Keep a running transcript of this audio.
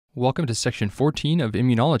Welcome to section 14 of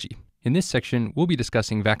immunology. In this section, we'll be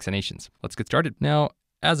discussing vaccinations. Let's get started. Now,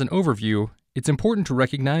 as an overview, it's important to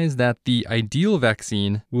recognize that the ideal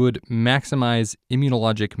vaccine would maximize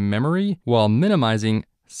immunologic memory while minimizing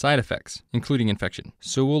side effects, including infection.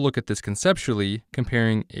 So we'll look at this conceptually,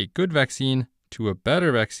 comparing a good vaccine to a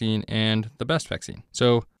better vaccine and the best vaccine.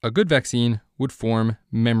 So a good vaccine would form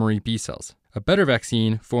memory B cells. A better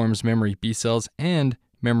vaccine forms memory B cells and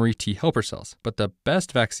memory T helper cells. But the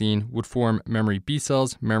best vaccine would form memory B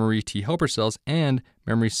cells, memory T helper cells, and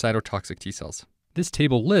memory cytotoxic T cells. This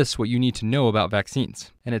table lists what you need to know about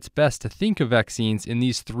vaccines, and it's best to think of vaccines in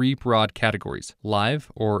these three broad categories: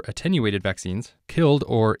 live or attenuated vaccines, killed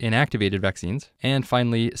or inactivated vaccines, and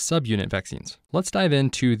finally subunit vaccines. Let's dive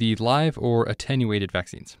into the live or attenuated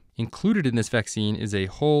vaccines. Included in this vaccine is a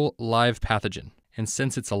whole live pathogen, and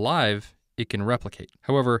since it's alive, it can replicate.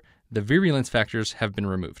 However, the virulence factors have been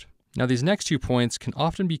removed. Now, these next 2 points can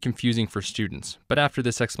often be confusing for students, but after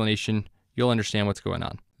this explanation, you'll understand what's going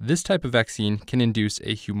on. This type of vaccine can induce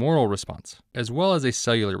a humoral response, as well as a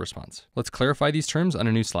cellular response. Let's clarify these terms on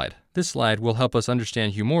a new slide. This slide will help us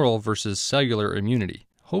understand humoral versus cellular immunity.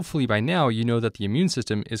 Hopefully by now you know that the immune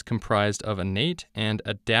system is comprised of innate and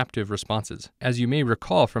adaptive responses. As you may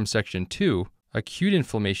recall from section 2, acute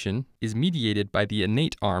inflammation is mediated by the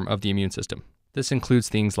innate arm of the immune system. This includes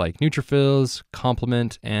things like neutrophils,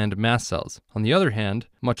 complement, and mast cells. On the other hand,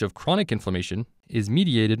 much of chronic inflammation is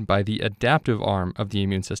mediated by the adaptive arm of the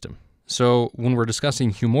immune system. So when we're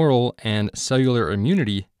discussing humoral and cellular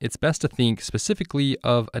immunity, it's best to think specifically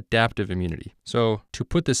of adaptive immunity. So to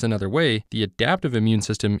put this another way, the adaptive immune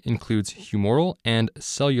system includes humoral and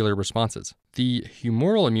cellular responses. The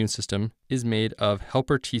humoral immune system is made of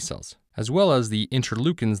helper T cells, as well as the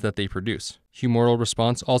interleukins that they produce. Humoral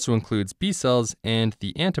response also includes B cells and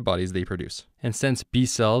the antibodies they produce. And since B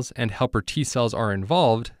cells and helper T cells are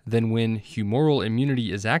involved, then when humoral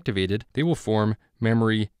immunity is activated, they will form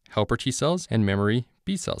memory helper T cells and memory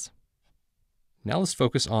B cells. Now let's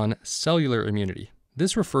focus on cellular immunity.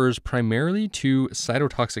 This refers primarily to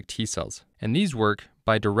cytotoxic T cells, and these work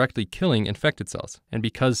by directly killing infected cells. And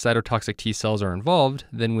because cytotoxic T cells are involved,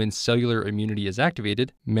 then when cellular immunity is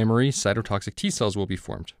activated, memory cytotoxic T cells will be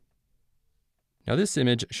formed. Now this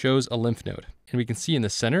image shows a lymph node, and we can see in the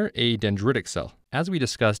center a dendritic cell. As we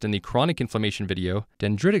discussed in the chronic inflammation video,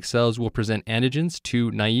 dendritic cells will present antigens to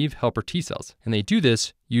naive helper T cells, and they do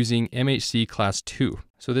this using MHC class II.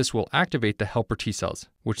 So this will activate the helper T cells,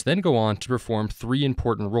 which then go on to perform 3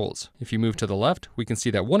 important roles. If you move to the left, we can see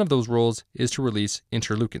that one of those roles is to release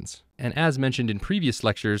interleukins. And as mentioned in previous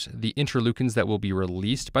lectures, the interleukins that will be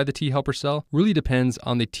released by the T helper cell really depends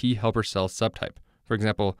on the T helper cell subtype. For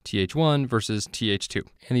example, Th1 versus Th2.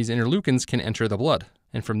 And these interleukins can enter the blood,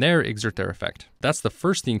 and from there exert their effect. That's the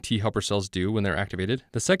first thing T helper cells do when they're activated.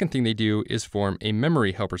 The second thing they do is form a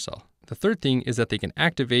memory helper cell. The third thing is that they can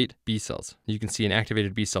activate B cells. You can see an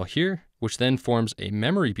activated B cell here, which then forms a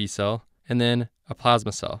memory B cell, and then a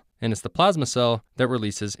plasma cell. And it's the plasma cell that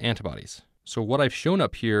releases antibodies. So what I've shown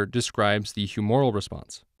up here describes the humoral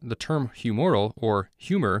response. The term humoral, or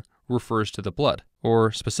humor, refers to the blood,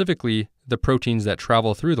 or specifically the proteins that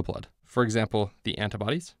travel through the blood. For example, the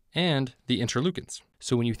antibodies and the interleukins.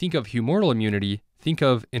 So when you think of humoral immunity, think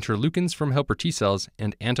of interleukins from helper T cells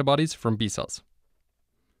and antibodies from B cells.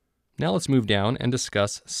 Now let's move down and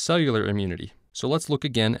discuss cellular immunity. So let's look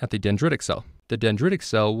again at the dendritic cell. The dendritic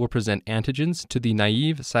cell will present antigens to the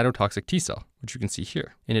naive cytotoxic T cell, which you can see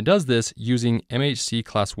here. And it does this using MHC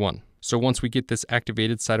class I. So once we get this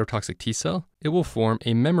activated cytotoxic T cell, it will form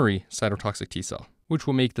a memory cytotoxic T cell, which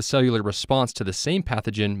will make the cellular response to the same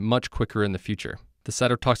pathogen much quicker in the future. The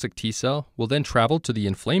cytotoxic T cell will then travel to the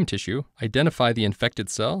inflamed tissue, identify the infected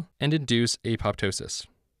cell, and induce apoptosis.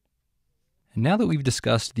 And now that we've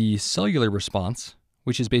discussed the cellular response,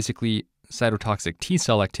 which is basically cytotoxic T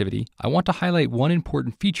cell activity, I want to highlight one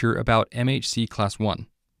important feature about MHC class I.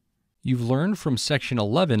 You've learned from section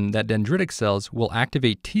 11 that dendritic cells will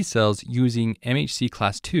activate T cells using MHC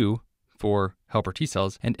class II for helper T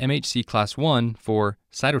cells and MHC class I for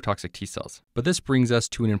cytotoxic T cells. But this brings us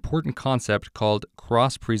to an important concept called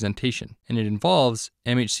cross-presentation, and it involves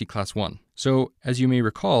MHC class I. So as you may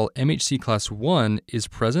recall, MHC class I is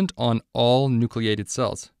present on all nucleated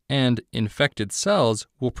cells, and infected cells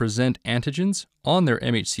will present antigens on their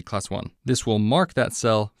MHC class I. This will mark that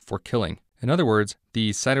cell for killing. In other words, the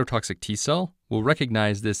cytotoxic T cell will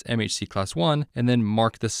recognize this MHC class I and then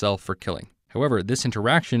mark the cell for killing. However, this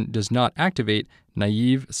interaction does not activate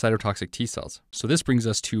naive cytotoxic T cells. So this brings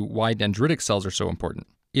us to why dendritic cells are so important.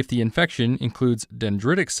 If the infection includes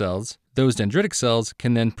dendritic cells, those dendritic cells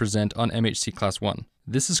can then present on MHC class I.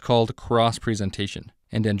 This is called cross-presentation.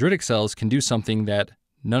 And dendritic cells can do something that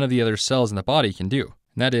none of the other cells in the body can do,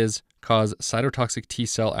 and that is cause cytotoxic T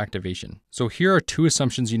cell activation. So here are two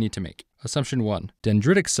assumptions you need to make. Assumption 1,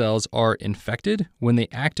 dendritic cells are infected when they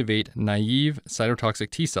activate naive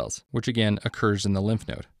cytotoxic T cells, which again occurs in the lymph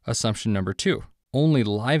node. Assumption number 2, only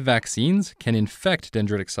live vaccines can infect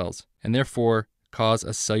dendritic cells and therefore cause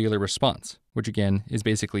a cellular response, which again is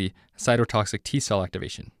basically cytotoxic T cell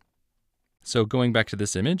activation. So going back to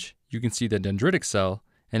this image, you can see the dendritic cell,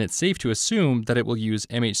 and it's safe to assume that it will use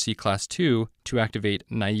MHC class II to activate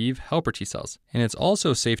naive helper T cells. And it's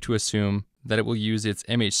also safe to assume that it will use its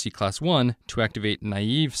MHC class I to activate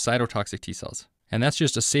naive cytotoxic T cells. And that's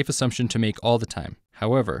just a safe assumption to make all the time.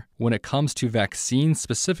 However, when it comes to vaccines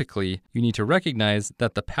specifically, you need to recognize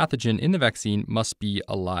that the pathogen in the vaccine must be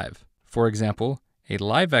alive. For example, a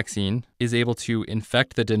live vaccine is able to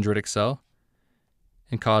infect the dendritic cell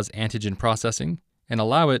and cause antigen processing and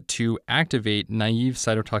allow it to activate naive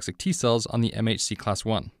cytotoxic T cells on the MHC class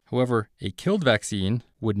I. However, a killed vaccine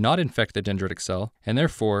would not infect the dendritic cell, and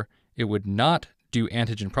therefore it would not do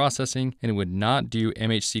antigen processing, and it would not do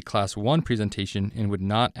MHC class I presentation, and would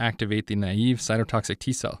not activate the naive cytotoxic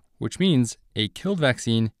T cell, which means a killed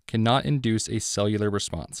vaccine cannot induce a cellular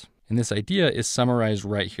response. And this idea is summarized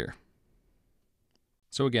right here.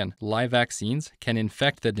 So again, live vaccines can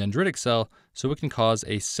infect the dendritic cell so it can cause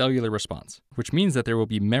a cellular response, which means that there will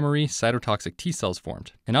be memory cytotoxic T cells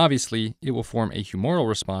formed. And obviously, it will form a humoral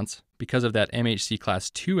response because of that MHC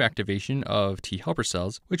class II activation of T helper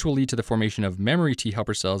cells, which will lead to the formation of memory T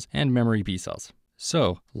helper cells and memory B cells.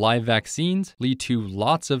 So, live vaccines lead to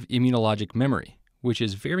lots of immunologic memory, which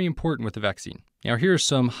is very important with the vaccine. Now, here are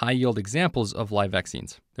some high-yield examples of live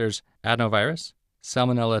vaccines. There's adenovirus,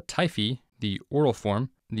 Salmonella typhi, the oral form,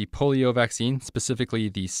 the polio vaccine, specifically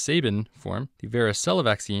the Sabin form, the varicella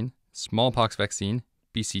vaccine, smallpox vaccine,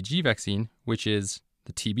 BCG vaccine, which is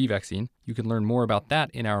the TB vaccine. You can learn more about that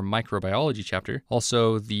in our microbiology chapter.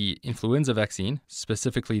 Also, the influenza vaccine,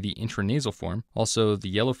 specifically the intranasal form. Also, the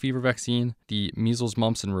yellow fever vaccine, the measles,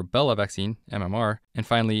 mumps, and rubella vaccine, MMR. And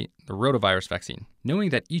finally, the rotavirus vaccine. Knowing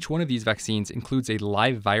that each one of these vaccines includes a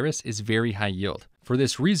live virus is very high yield. For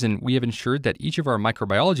this reason, we have ensured that each of our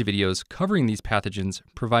microbiology videos covering these pathogens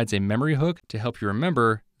provides a memory hook to help you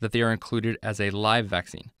remember that they are included as a live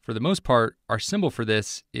vaccine. For the most part, our symbol for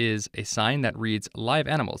this is a sign that reads live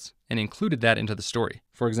animals and included that into the story.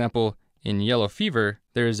 For example, in yellow fever,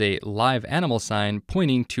 there is a live animal sign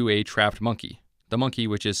pointing to a trapped monkey, the monkey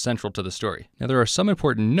which is central to the story. Now, there are some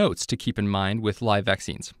important notes to keep in mind with live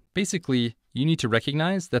vaccines. Basically, you need to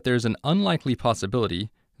recognize that there's an unlikely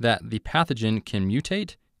possibility that the pathogen can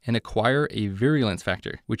mutate and acquire a virulence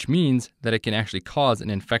factor, which means that it can actually cause an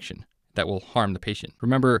infection that will harm the patient.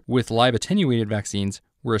 Remember, with live attenuated vaccines,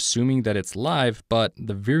 we're assuming that it's live, but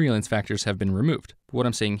the virulence factors have been removed. But what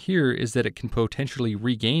I'm saying here is that it can potentially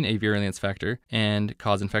regain a virulence factor and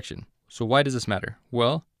cause infection. So why does this matter?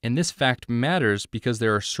 Well, and this fact matters because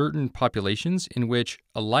there are certain populations in which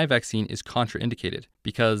a live vaccine is contraindicated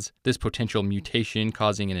because this potential mutation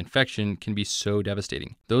causing an infection can be so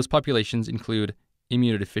devastating. Those populations include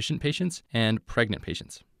immunodeficient patients and pregnant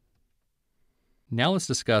patients. Now let's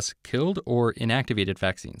discuss killed or inactivated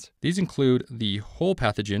vaccines. These include the whole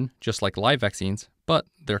pathogen, just like live vaccines, but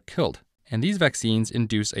they're killed. And these vaccines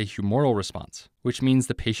induce a humoral response, which means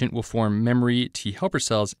the patient will form memory T helper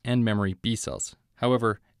cells and memory B cells.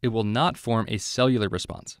 However, it will not form a cellular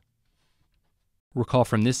response. Recall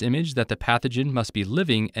from this image that the pathogen must be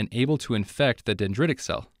living and able to infect the dendritic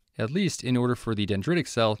cell, at least in order for the dendritic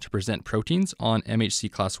cell to present proteins on MHC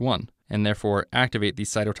class I, and therefore activate the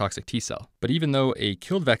cytotoxic T cell. But even though a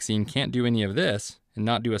killed vaccine can't do any of this, and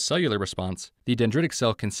not do a cellular response, the dendritic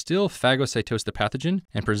cell can still phagocytose the pathogen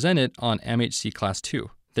and present it on MHC class II,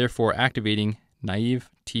 therefore activating naive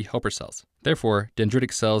T helper cells. Therefore,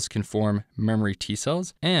 dendritic cells can form memory T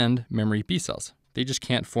cells and memory B cells. They just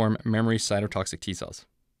can't form memory cytotoxic T cells.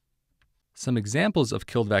 Some examples of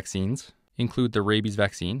killed vaccines include the rabies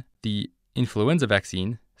vaccine, the influenza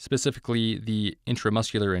vaccine, specifically the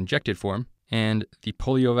intramuscular injected form, and the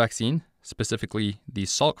polio vaccine, specifically the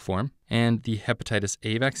Salk form, and the hepatitis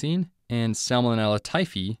A vaccine, and Salmonella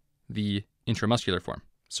typhi, the intramuscular form.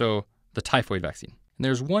 So the typhoid vaccine. And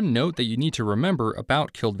there's one note that you need to remember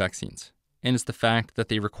about killed vaccines, and it's the fact that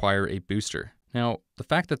they require a booster. Now, the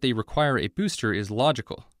fact that they require a booster is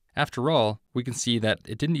logical. After all, we can see that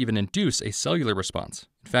it didn't even induce a cellular response.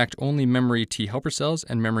 In fact, only memory T helper cells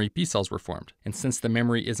and memory B cells were formed. And since the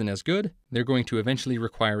memory isn't as good, they're going to eventually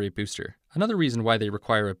require a booster. Another reason why they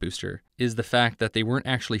require a booster is the fact that they weren't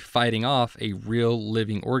actually fighting off a real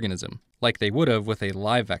living organism, like they would have with a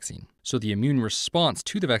live vaccine. So the immune response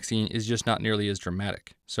to the vaccine is just not nearly as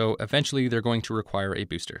dramatic. So eventually they're going to require a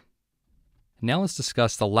booster. Now let's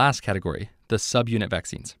discuss the last category, the subunit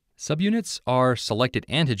vaccines. Subunits are selected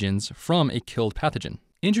antigens from a killed pathogen.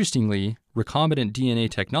 Interestingly, recombinant DNA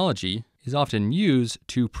technology is often used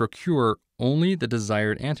to procure only the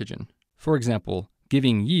desired antigen. For example,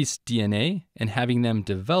 giving yeast DNA and having them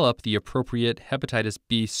develop the appropriate hepatitis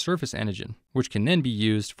B surface antigen, which can then be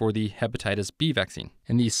used for the hepatitis B vaccine.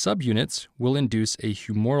 And these subunits will induce a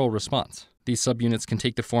humoral response. These subunits can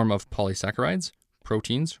take the form of polysaccharides,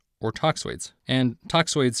 proteins, or toxoids. And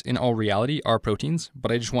toxoids in all reality are proteins,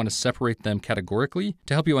 but I just want to separate them categorically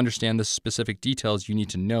to help you understand the specific details you need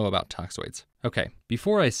to know about toxoids. Okay,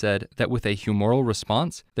 before I said that with a humoral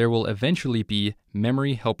response, there will eventually be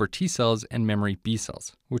memory helper T cells and memory B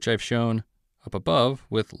cells, which I've shown up above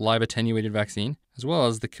with live attenuated vaccine, as well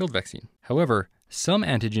as the killed vaccine. However, some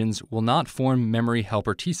antigens will not form memory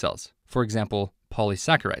helper T cells. For example,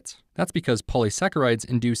 polysaccharides. That's because polysaccharides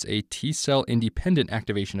induce a T cell independent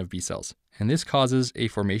activation of B cells, and this causes a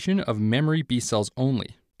formation of memory B cells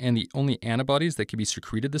only, and the only antibodies that can be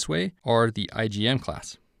secreted this way are the IgM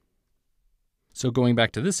class. So going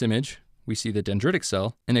back to this image, we see the dendritic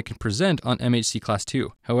cell, and it can present on MHC class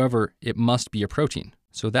 2. However, it must be a protein.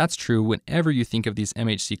 So that's true whenever you think of these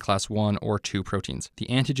MHC class 1 or 2 proteins. The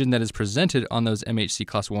antigen that is presented on those MHC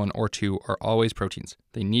class 1 or 2 are always proteins.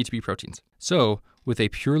 They need to be proteins. So with a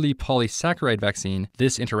purely polysaccharide vaccine,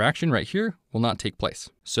 this interaction right here will not take place.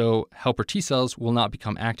 So helper T cells will not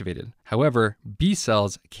become activated. However, B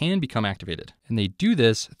cells can become activated, and they do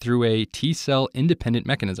this through a T cell independent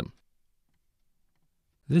mechanism.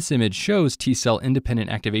 This image shows T cell independent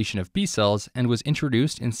activation of B cells and was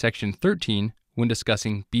introduced in section 13 when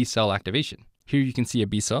discussing B cell activation. Here you can see a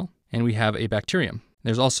B cell, and we have a bacterium.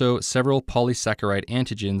 There's also several polysaccharide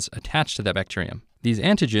antigens attached to that bacterium. These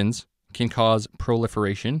antigens can cause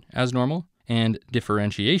proliferation as normal and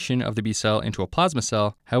differentiation of the B cell into a plasma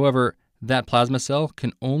cell. However, that plasma cell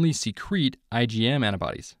can only secrete IgM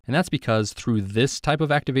antibodies. And that's because through this type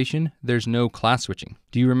of activation, there's no class switching.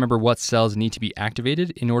 Do you remember what cells need to be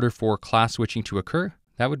activated in order for class switching to occur?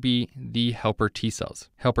 That would be the helper T cells.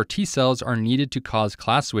 Helper T cells are needed to cause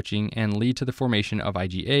class switching and lead to the formation of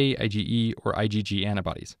IgA, IgE, or IgG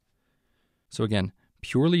antibodies. So again,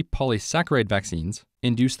 purely polysaccharide vaccines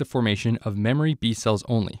induce the formation of memory B cells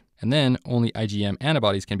only, and then only IgM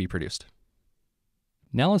antibodies can be produced.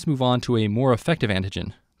 Now let's move on to a more effective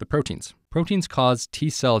antigen, the proteins. Proteins cause T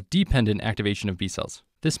cell dependent activation of B cells.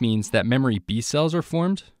 This means that memory B cells are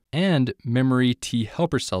formed and memory T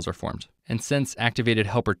helper cells are formed. And since activated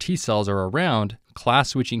helper T cells are around, class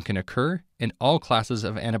switching can occur and all classes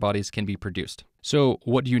of antibodies can be produced. So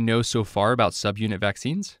what do you know so far about subunit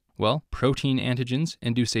vaccines? Well, protein antigens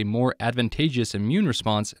induce a more advantageous immune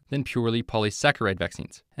response than purely polysaccharide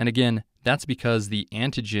vaccines. And again, that's because the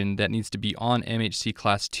antigen that needs to be on MHC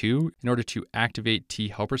class 2 in order to activate T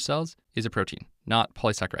helper cells is a protein, not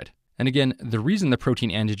polysaccharide. And again, the reason the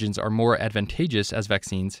protein antigens are more advantageous as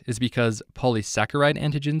vaccines is because polysaccharide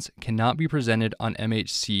antigens cannot be presented on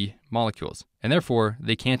MHC molecules, and therefore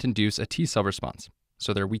they can't induce a T cell response,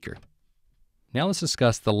 so they're weaker. Now let's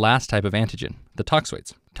discuss the last type of antigen, the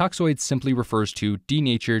toxoids. Toxoids simply refers to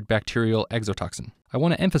denatured bacterial exotoxin. I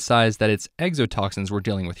want to emphasize that it's exotoxins we're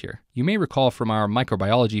dealing with here. You may recall from our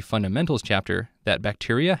microbiology fundamentals chapter that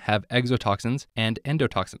bacteria have exotoxins and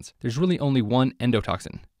endotoxins. There's really only one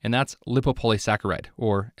endotoxin, and that's lipopolysaccharide,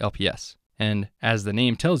 or LPS. And as the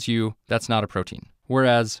name tells you, that's not a protein,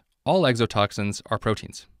 whereas all exotoxins are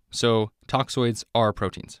proteins. So toxoids are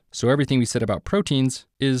proteins. So everything we said about proteins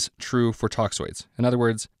is true for toxoids. In other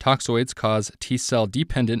words, toxoids cause T cell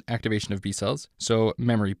dependent activation of B cells. So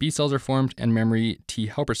memory B cells are formed and memory T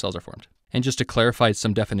helper cells are formed. And just to clarify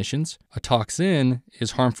some definitions, a toxin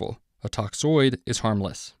is harmful. A toxoid is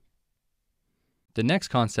harmless. The next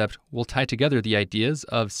concept will tie together the ideas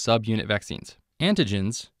of subunit vaccines.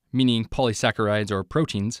 Antigens, meaning polysaccharides or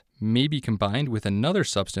proteins, may be combined with another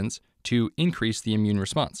substance to increase the immune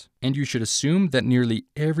response. And you should assume that nearly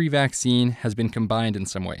every vaccine has been combined in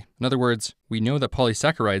some way. In other words, we know that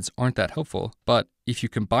polysaccharides aren't that helpful, but if you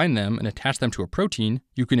combine them and attach them to a protein,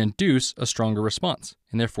 you can induce a stronger response,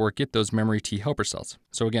 and therefore get those memory T helper cells.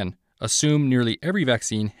 So again, assume nearly every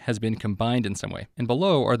vaccine has been combined in some way. And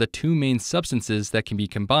below are the two main substances that can be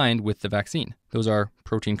combined with the vaccine. Those are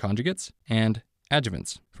protein conjugates and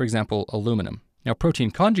adjuvants, for example, aluminum. Now, protein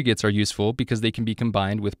conjugates are useful because they can be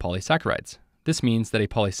combined with polysaccharides. This means that a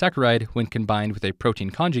polysaccharide, when combined with a protein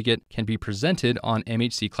conjugate, can be presented on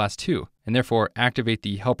MHC class 2, and therefore activate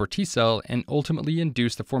the helper T cell and ultimately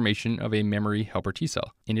induce the formation of a memory helper T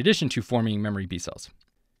cell, in addition to forming memory B cells.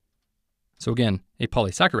 So again, a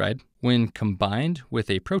polysaccharide, when combined with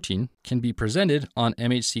a protein, can be presented on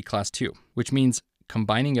MHC class II, which means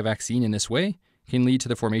combining a vaccine in this way can lead to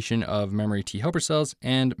the formation of memory T helper cells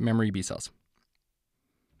and memory B cells.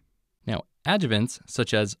 Now, adjuvants,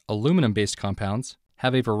 such as aluminum-based compounds,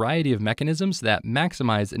 have a variety of mechanisms that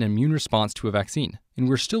maximize an immune response to a vaccine, and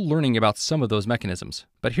we're still learning about some of those mechanisms.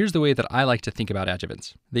 But here's the way that I like to think about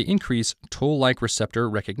adjuvants. They increase toll-like receptor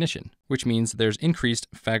recognition, which means there's increased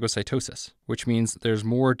phagocytosis, which means there's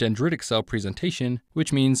more dendritic cell presentation,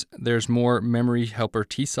 which means there's more memory helper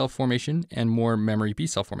T cell formation and more memory B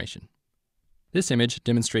cell formation. This image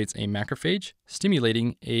demonstrates a macrophage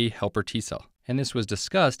stimulating a helper T cell, and this was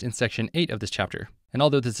discussed in section 8 of this chapter. And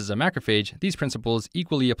although this is a macrophage, these principles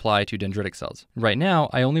equally apply to dendritic cells. Right now,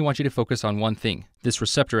 I only want you to focus on one thing, this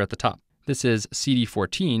receptor at the top. This is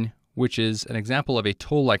CD14, which is an example of a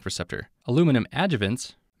toll-like receptor. Aluminum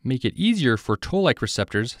adjuvants make it easier for toll-like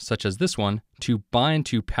receptors, such as this one, to bind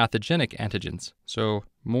to pathogenic antigens. So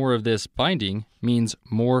more of this binding means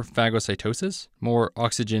more phagocytosis, more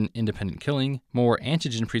oxygen-independent killing, more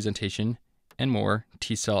antigen presentation, and more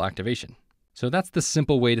T cell activation. So that's the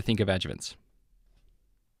simple way to think of adjuvants.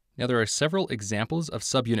 Now, there are several examples of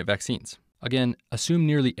subunit vaccines. Again, assume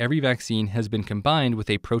nearly every vaccine has been combined with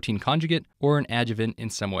a protein conjugate or an adjuvant in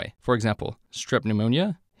some way. For example, strep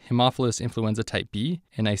pneumonia, Haemophilus influenza type B,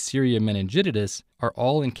 and Neisseria meningitidis are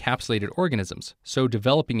all encapsulated organisms, so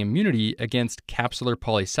developing immunity against capsular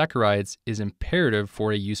polysaccharides is imperative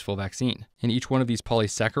for a useful vaccine. And each one of these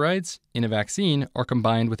polysaccharides in a vaccine are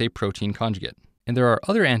combined with a protein conjugate. And there are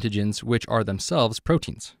other antigens which are themselves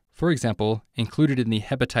proteins. For example, included in the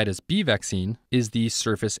hepatitis B vaccine is the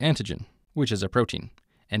surface antigen, which is a protein.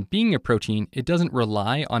 And being a protein, it doesn't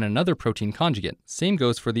rely on another protein conjugate. Same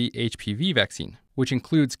goes for the HPV vaccine, which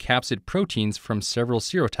includes capsid proteins from several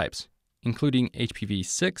serotypes, including HPV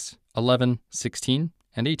 6, 11, 16,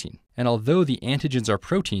 and 18. And although the antigens are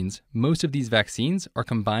proteins, most of these vaccines are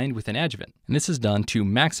combined with an adjuvant. And this is done to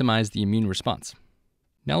maximize the immune response.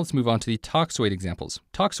 Now let's move on to the toxoid examples.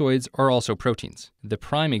 Toxoids are also proteins. The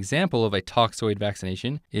prime example of a toxoid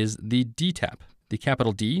vaccination is the DTaP. The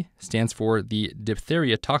capital D stands for the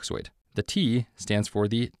diphtheria toxoid. The T stands for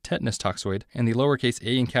the tetanus toxoid, and the lowercase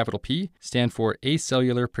a and capital P stand for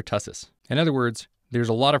acellular pertussis. In other words, there's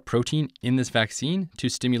a lot of protein in this vaccine to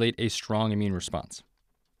stimulate a strong immune response.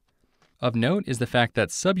 Of note is the fact that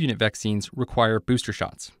subunit vaccines require booster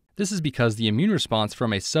shots. This is because the immune response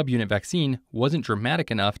from a subunit vaccine wasn't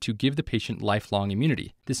dramatic enough to give the patient lifelong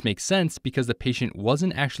immunity. This makes sense because the patient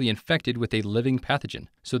wasn't actually infected with a living pathogen,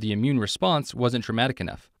 so the immune response wasn't dramatic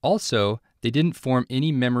enough. Also, they didn't form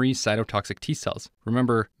any memory cytotoxic T cells.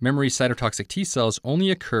 Remember, memory cytotoxic T cells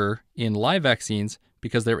only occur in live vaccines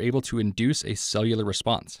because they're able to induce a cellular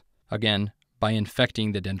response, again, by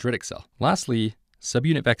infecting the dendritic cell. Lastly,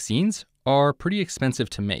 subunit vaccines are pretty expensive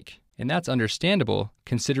to make. And that's understandable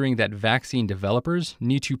considering that vaccine developers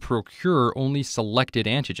need to procure only selected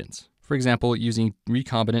antigens. For example, using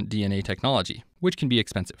recombinant DNA technology, which can be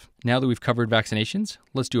expensive. Now that we've covered vaccinations,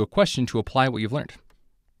 let's do a question to apply what you've learned.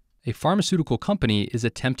 A pharmaceutical company is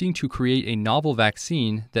attempting to create a novel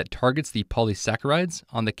vaccine that targets the polysaccharides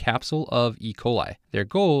on the capsule of E. coli. Their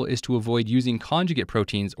goal is to avoid using conjugate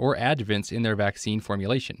proteins or adjuvants in their vaccine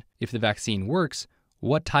formulation. If the vaccine works,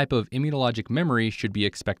 what type of immunologic memory should be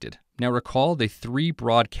expected? Now recall the three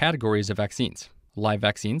broad categories of vaccines: live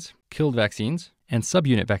vaccines, killed vaccines, and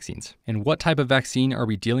subunit vaccines. And what type of vaccine are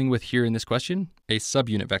we dealing with here in this question? A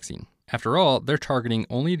subunit vaccine. After all, they're targeting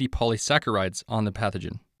only the polysaccharides on the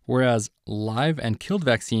pathogen, whereas live and killed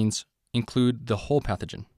vaccines include the whole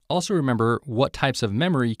pathogen. Also remember what types of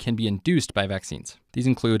memory can be induced by vaccines. These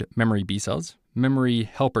include memory B cells, memory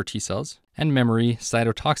helper T cells, and memory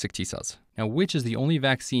cytotoxic T cells. Now, which is the only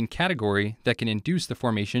vaccine category that can induce the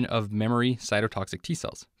formation of memory cytotoxic T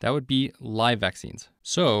cells? That would be live vaccines.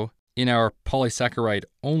 So, in our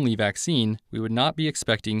polysaccharide-only vaccine, we would not be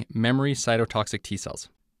expecting memory cytotoxic T cells.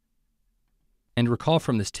 And recall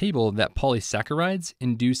from this table that polysaccharides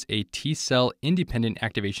induce a T cell independent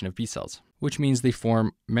activation of B cells, which means they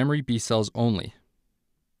form memory B cells only.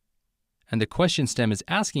 And the question stem is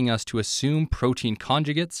asking us to assume protein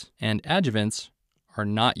conjugates and adjuvants are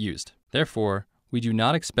not used. Therefore, we do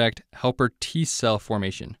not expect helper T cell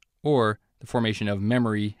formation or the formation of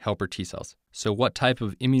memory helper T cells. So what type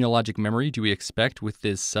of immunologic memory do we expect with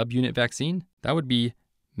this subunit vaccine? That would be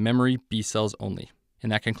memory B cells only.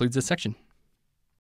 And that concludes this section.